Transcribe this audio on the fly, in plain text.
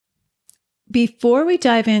Before we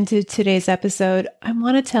dive into today's episode, I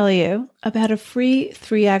want to tell you about a free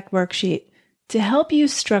 3-act worksheet to help you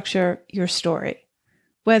structure your story.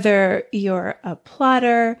 Whether you're a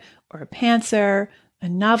plotter or a pantser, a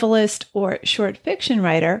novelist, or short fiction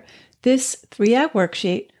writer, this 3-act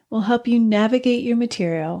worksheet will help you navigate your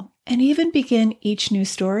material and even begin each new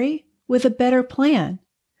story with a better plan.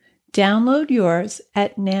 Download yours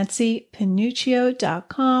at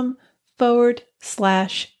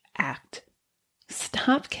nancypanuccio.com/act.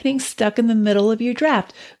 Stop getting stuck in the middle of your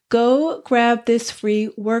draft. Go grab this free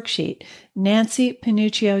worksheet,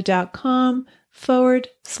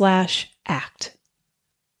 nancypanuccio.com/act.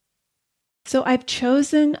 So I've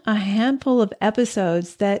chosen a handful of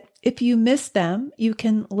episodes that if you missed them, you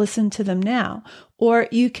can listen to them now, or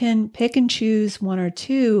you can pick and choose one or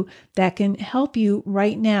two that can help you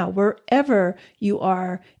right now, wherever you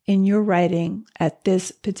are in your writing at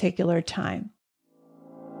this particular time.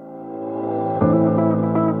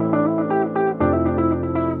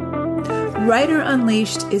 Writer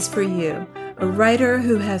Unleashed is for you, a writer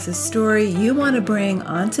who has a story you want to bring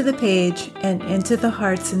onto the page and into the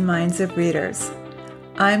hearts and minds of readers.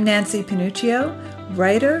 I'm Nancy Panuccio,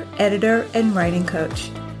 writer, editor, and writing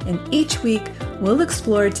coach, and each week we'll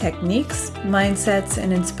explore techniques, mindsets,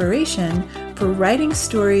 and inspiration for writing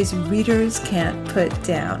stories readers can't put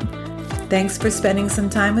down. Thanks for spending some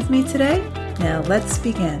time with me today. Now let's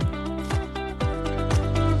begin.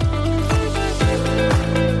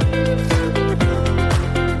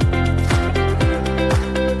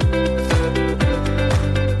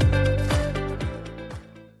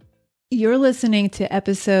 You're listening to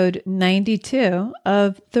episode 92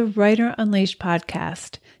 of the Writer Unleashed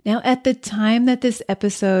podcast. Now, at the time that this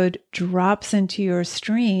episode drops into your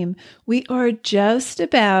stream, we are just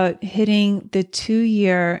about hitting the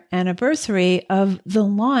 2-year anniversary of the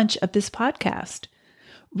launch of this podcast.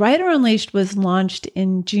 Writer Unleashed was launched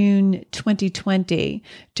in June 2020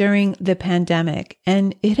 during the pandemic,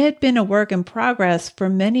 and it had been a work in progress for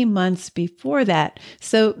many months before that.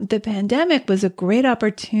 So the pandemic was a great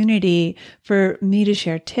opportunity for me to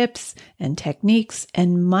share tips and techniques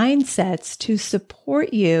and mindsets to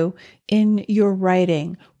support you in your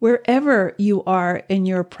writing, wherever you are in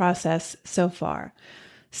your process so far.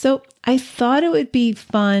 So I thought it would be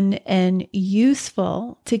fun and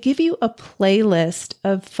useful to give you a playlist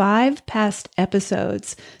of 5 past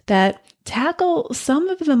episodes that tackle some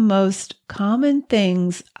of the most common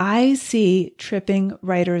things I see tripping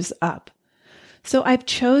writers up. So I've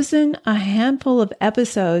chosen a handful of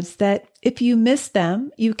episodes that if you missed them,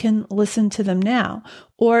 you can listen to them now,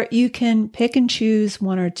 or you can pick and choose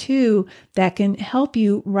one or two that can help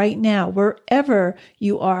you right now, wherever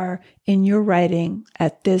you are in your writing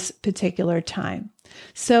at this particular time.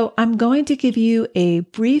 So I'm going to give you a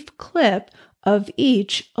brief clip of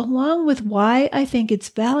each, along with why I think it's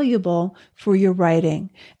valuable for your writing,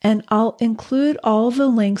 and I'll include all the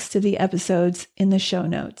links to the episodes in the show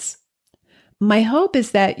notes. My hope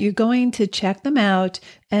is that you're going to check them out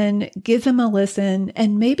and give them a listen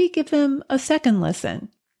and maybe give them a second listen.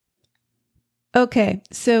 Okay,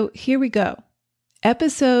 so here we go.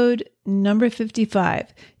 Episode number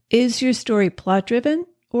 55. Is your story plot-driven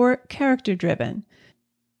or character-driven?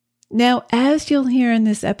 Now, as you'll hear in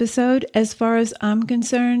this episode, as far as I'm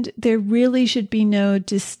concerned, there really should be no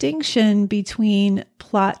distinction between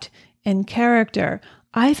plot and character.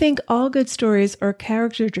 I think all good stories are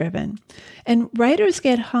character-driven, and writers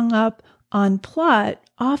get hung up on plot,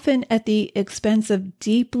 often at the expense of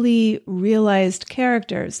deeply realized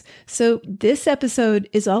characters. So this episode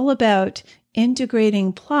is all about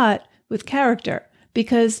integrating plot with character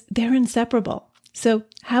because they're inseparable. So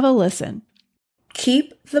have a listen.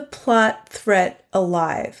 Keep the plot thread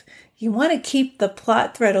alive. You want to keep the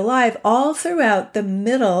plot thread alive all throughout the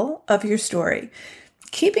middle of your story.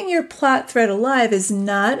 Keeping your plot thread alive is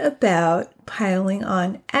not about piling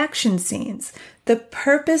on action scenes. The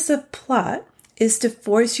purpose of plot is to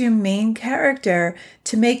force your main character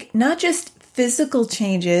to make not just physical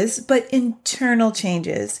changes, but internal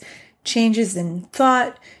changes. Changes in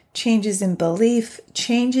thought, changes in belief,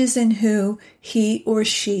 changes in who he or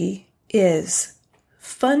she is.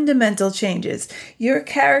 Fundamental changes. Your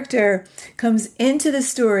character comes into the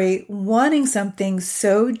story wanting something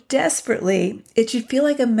so desperately, it should feel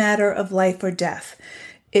like a matter of life or death.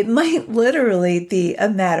 It might literally be a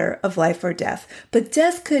matter of life or death, but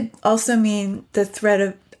death could also mean the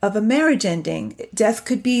threat of a marriage ending. Death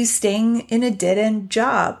could be staying in a dead-end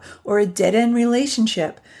job or a dead-end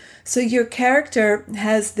relationship. So your character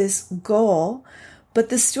has this goal, but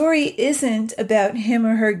the story isn't about him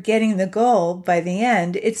or her getting the goal by the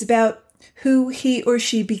end. It's about who he or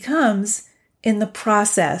she becomes in the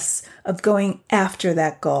process of going after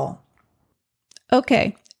that goal.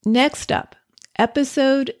 Okay, next up,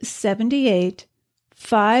 episode 78,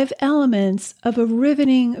 5 elements of a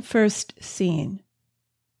riveting first scene.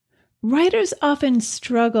 Writers often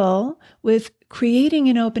struggle with creating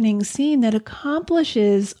an opening scene that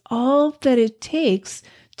accomplishes all that it takes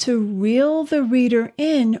to reel the reader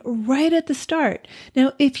in right at the start.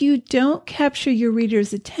 Now, if you don't capture your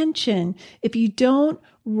reader's attention, if you don't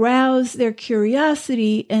rouse their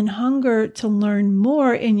curiosity and hunger to learn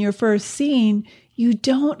more in your first scene, you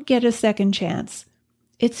don't get a second chance.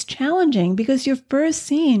 It's challenging because your first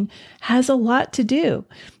scene has a lot to do.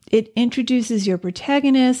 It introduces your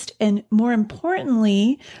protagonist and, more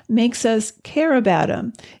importantly, makes us care about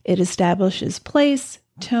him. It establishes place,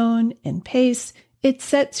 tone, and pace. It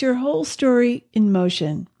sets your whole story in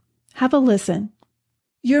motion. Have a listen.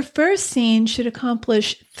 Your first scene should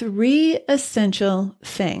accomplish 3 essential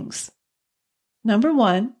things. Number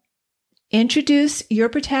 1, introduce your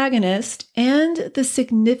protagonist and the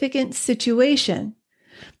significant situation.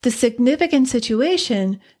 The significant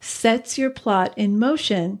situation sets your plot in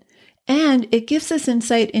motion, and it gives us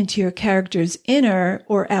insight into your character's inner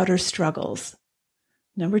or outer struggles.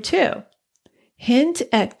 Number 2, hint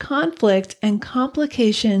at conflict and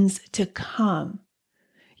complications to come.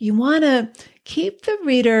 You want to keep the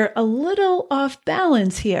reader a little off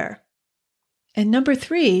balance here. And number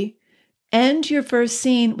 3, end your first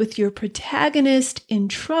scene with your protagonist in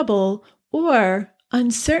trouble or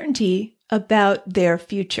uncertainty about their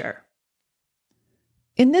future.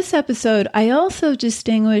 In this episode, I also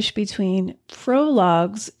distinguish between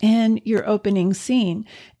prologues and your opening scene,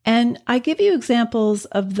 and I give you examples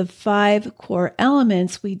of the 5 core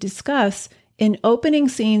elements we discuss in opening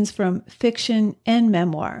scenes from fiction and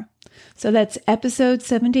memoir. So that's episode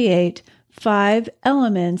 78, 5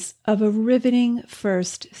 elements of a riveting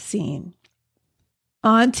first scene.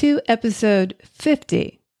 On to episode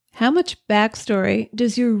 50. How much backstory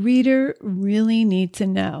does your reader really need to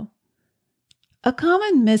know? A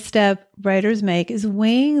common misstep writers make is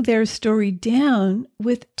weighing their story down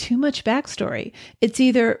with too much backstory. It's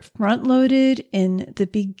either front-loaded in the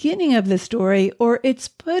beginning of the story or it's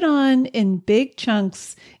put on in big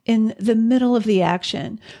chunks in the middle of the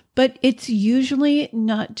action, but it's usually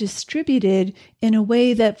not distributed in a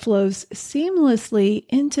way that flows seamlessly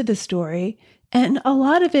into the story, and a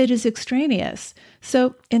lot of it is extraneous.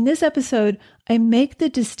 So in this episode, I make the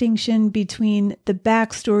distinction between the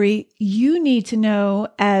backstory you need to know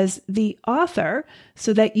as the author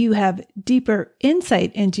so that you have deeper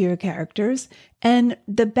insight into your characters and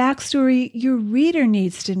the backstory your reader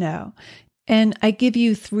needs to know. And I give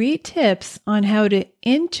you 3 tips on how to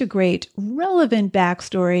integrate relevant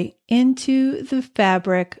backstory into the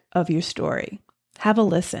fabric of your story. Have a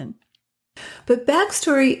listen. But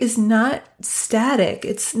backstory is not static.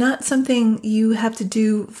 It's not something you have to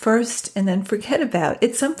do first and then forget about.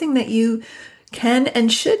 It's something that you can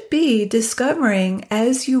and should be discovering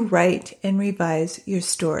as you write and revise your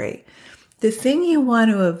story. The thing you want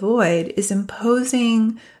to avoid is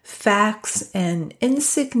imposing facts and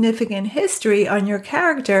insignificant history on your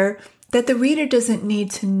character that the reader doesn't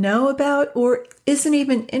need to know about or isn't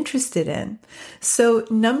even interested in. So,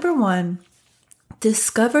 number 1,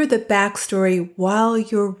 discover the backstory while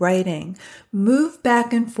you're writing. Move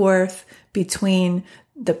back and forth between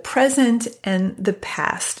the present and the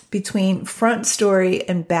past, between front story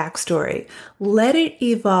and backstory. Let it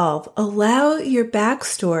evolve. Allow your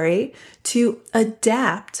backstory to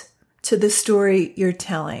adapt to the story you're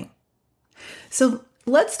telling. So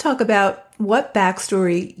let's talk about what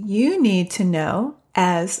backstory you need to know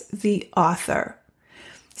as the author.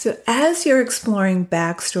 So as you're exploring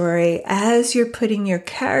backstory, as you're putting your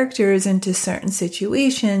characters into certain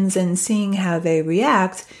situations and seeing how they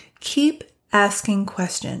react, keep asking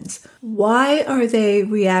questions. Why are they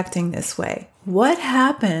reacting this way? What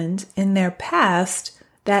happened in their past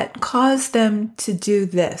that caused them to do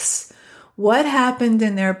this? What happened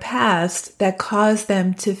in their past that caused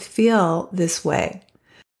them to feel this way?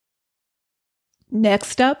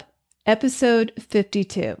 Next up, episode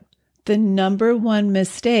 52. The number 1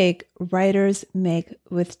 mistake writers make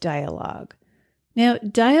with dialogue. Now,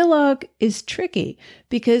 dialogue is tricky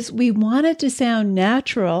because we want it to sound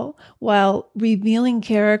natural while revealing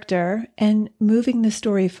character and moving the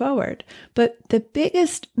story forward. But the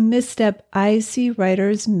biggest misstep I see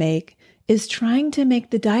writers make is trying to make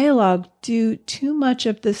the dialogue do too much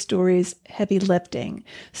of the story's heavy lifting.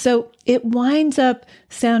 So it winds up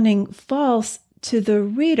sounding false to the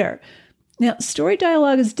reader. Now, story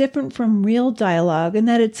dialogue is different from real dialogue in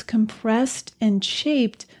that it's compressed and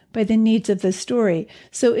shaped by the needs of the story.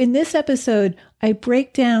 So in this episode, I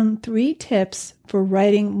break down 3 tips for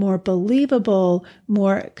writing more believable,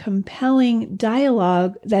 more compelling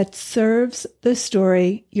dialogue that serves the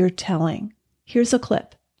story you're telling. Here's a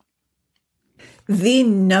clip. The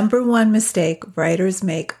number one mistake writers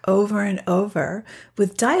make over and over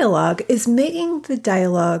with dialogue is making the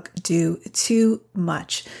dialogue do too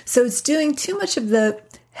much. So it's doing too much of the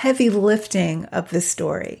heavy lifting of the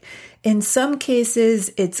story. In some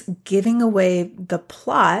cases, it's giving away the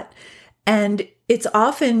plot, and it's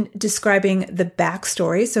often describing the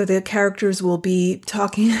backstory. So the characters will be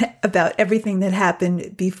talking about everything that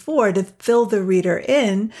happened before to fill the reader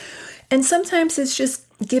in. And sometimes it's just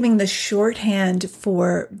giving the shorthand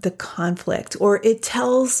for the conflict, or it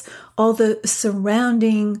tells all the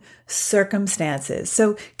surrounding circumstances.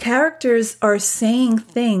 So characters are saying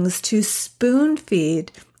things to spoon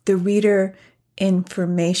feed the reader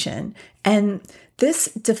information. And this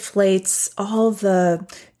deflates all the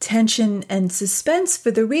tension and suspense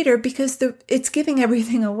for the reader because it's giving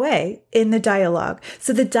everything away in the dialogue.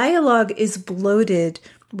 So the dialogue is bloated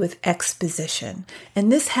with exposition. And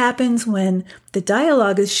this happens when the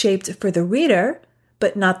dialogue is shaped for the reader,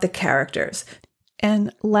 but not the characters.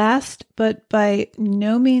 And last, but by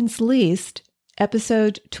no means least,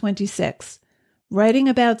 episode 26, writing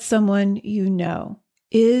about someone you know.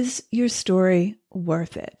 Is your story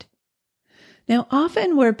worth it? Now,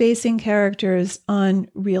 often we're basing characters on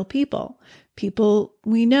real people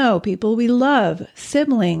we know, people we love,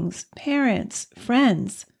 siblings, parents,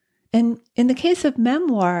 friends. And in the case of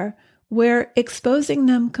memoir, we're exposing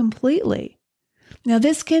them completely. Now,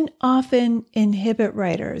 this can often inhibit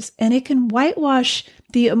writers, and it can whitewash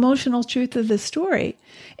the emotional truth of the story.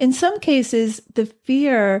 In some cases, the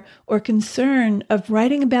fear or concern of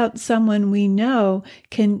writing about someone we know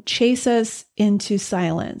can chase us into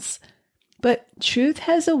silence. But truth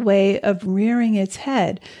has a way of rearing its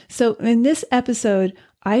head. So in this episode,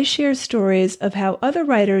 I share stories of how other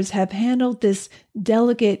writers have handled this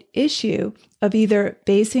delicate issue of either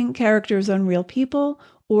basing characters on real people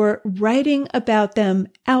or writing about them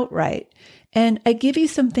outright. And I give you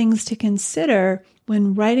some things to consider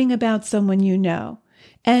when writing about someone you know.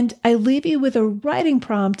 And I leave you with a writing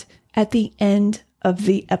prompt at the end of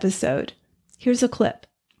the episode. Here's a clip.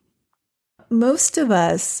 Most of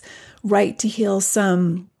us write to heal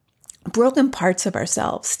some broken parts of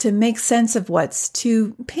ourselves, to make sense of what's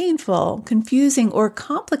too painful, confusing, or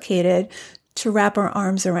complicated to wrap our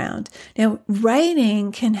arms around. Now,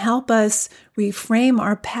 writing can help us reframe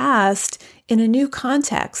our past in a new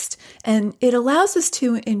context, and it allows us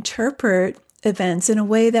to interpret events in a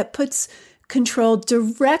way that puts control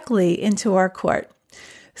directly into our court.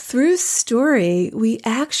 Through story, we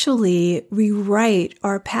actually rewrite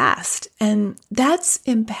our past, and that's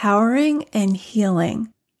empowering and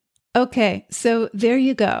healing. Okay, so there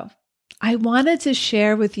you go. I wanted to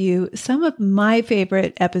share with you some of my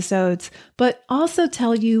favorite episodes, but also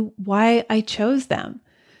tell you why I chose them.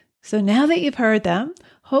 So now that you've heard them,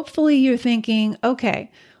 hopefully you're thinking,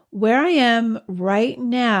 okay, where I am right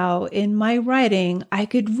now in my writing, I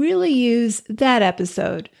could really use that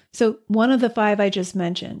episode. So one of the 5 I just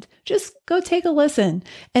mentioned, just go take a listen.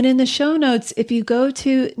 And in the show notes, if you go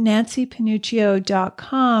to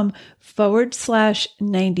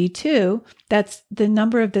nancypanuccio.com/92, that's the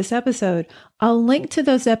number of this episode, I'll link to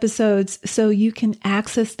those episodes so you can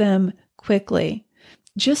access them quickly.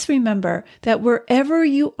 Just remember that wherever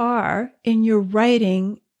you are in your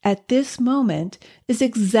writing at this moment is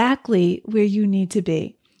exactly where you need to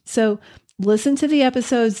be. So listen to the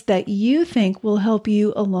episodes that you think will help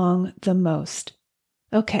you along the most.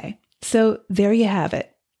 Okay, so there you have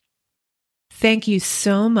it. Thank you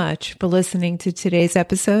so much for listening to today's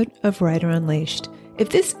episode of Writer Unleashed. If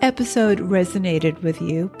this episode resonated with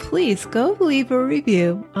you, please go leave a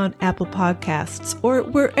review on Apple Podcasts or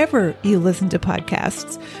wherever you listen to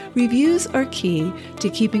podcasts. Reviews are key to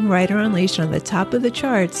keeping Writer Unleashed on the top of the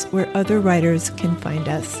charts where other writers can find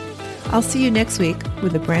us. I'll see you next week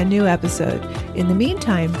with a brand new episode. In the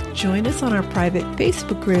meantime, join us on our private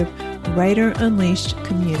Facebook group, Writer Unleashed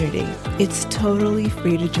Community. It's totally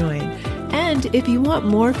free to join. And if you want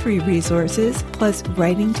more free resources plus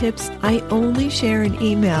writing tips I only share in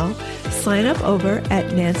email, sign up over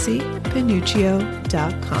at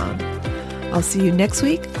nancypanuccio.com. I'll see you next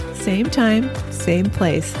week, same time, same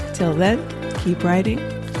place. Till then, keep writing,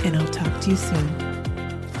 and I'll talk to you soon.